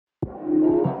Dealing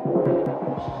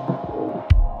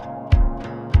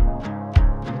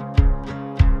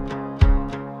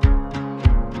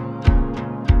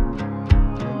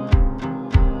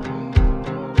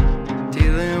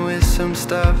with some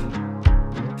stuff,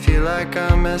 feel like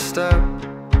I messed up.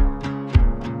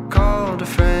 Called a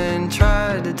friend,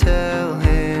 tried to tell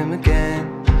him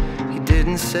again. He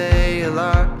didn't say a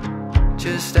lot,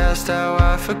 just asked how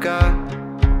I forgot.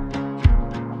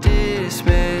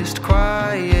 Dismissed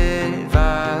quiet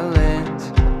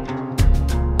violence.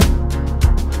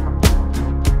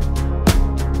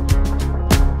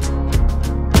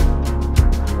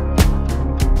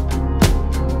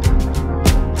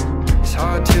 It's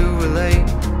hard to relate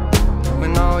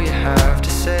when all you have to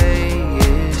say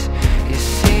is you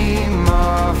seem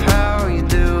off, how you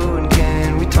doing,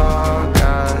 can we talk?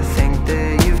 I think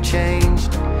that you've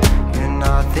changed, you're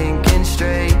not thinking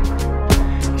straight.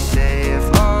 You say I've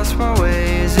lost my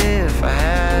way as if I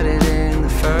had it in the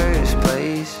first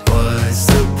place. What's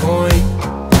the point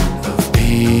of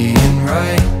being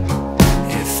right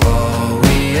if all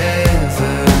we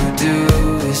ever do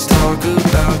is talk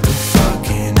about the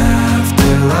fucking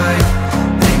afterlife?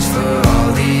 Thanks for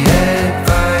all the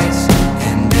advice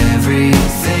and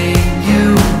everything you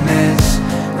miss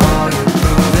while you're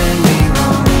proving me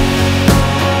wrong.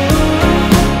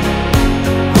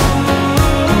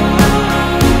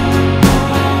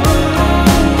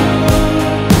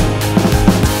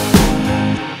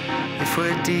 If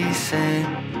we're decent,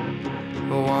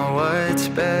 we'll want what's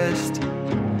best.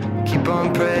 Keep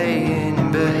on praying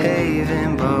and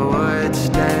behaving, but what's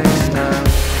next now?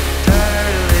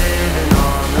 Tired of living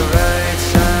on the right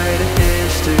side of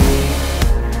history.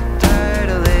 Tired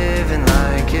of living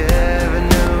like you ever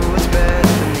knew what's best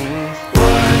for me.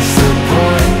 What's the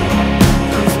point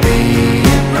of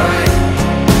being right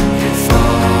if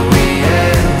all we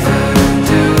ever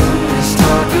do is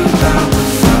talk about the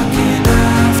fucking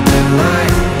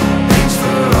afterlife? Thanks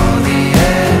for all the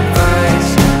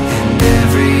advice and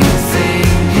everything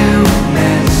you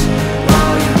miss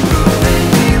while you're proving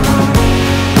me wrong.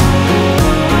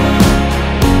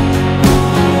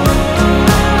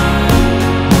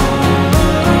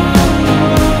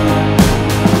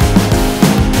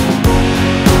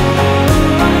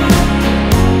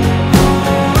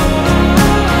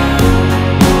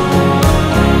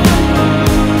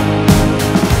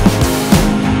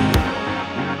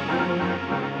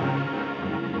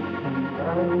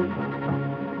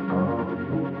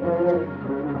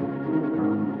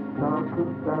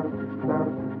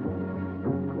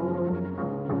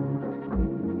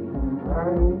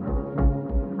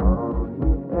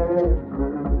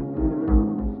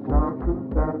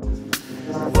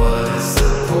 What's the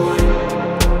point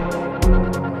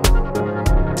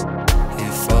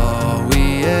if all we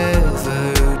ever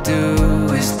do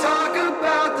is talk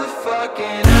about the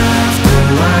fucking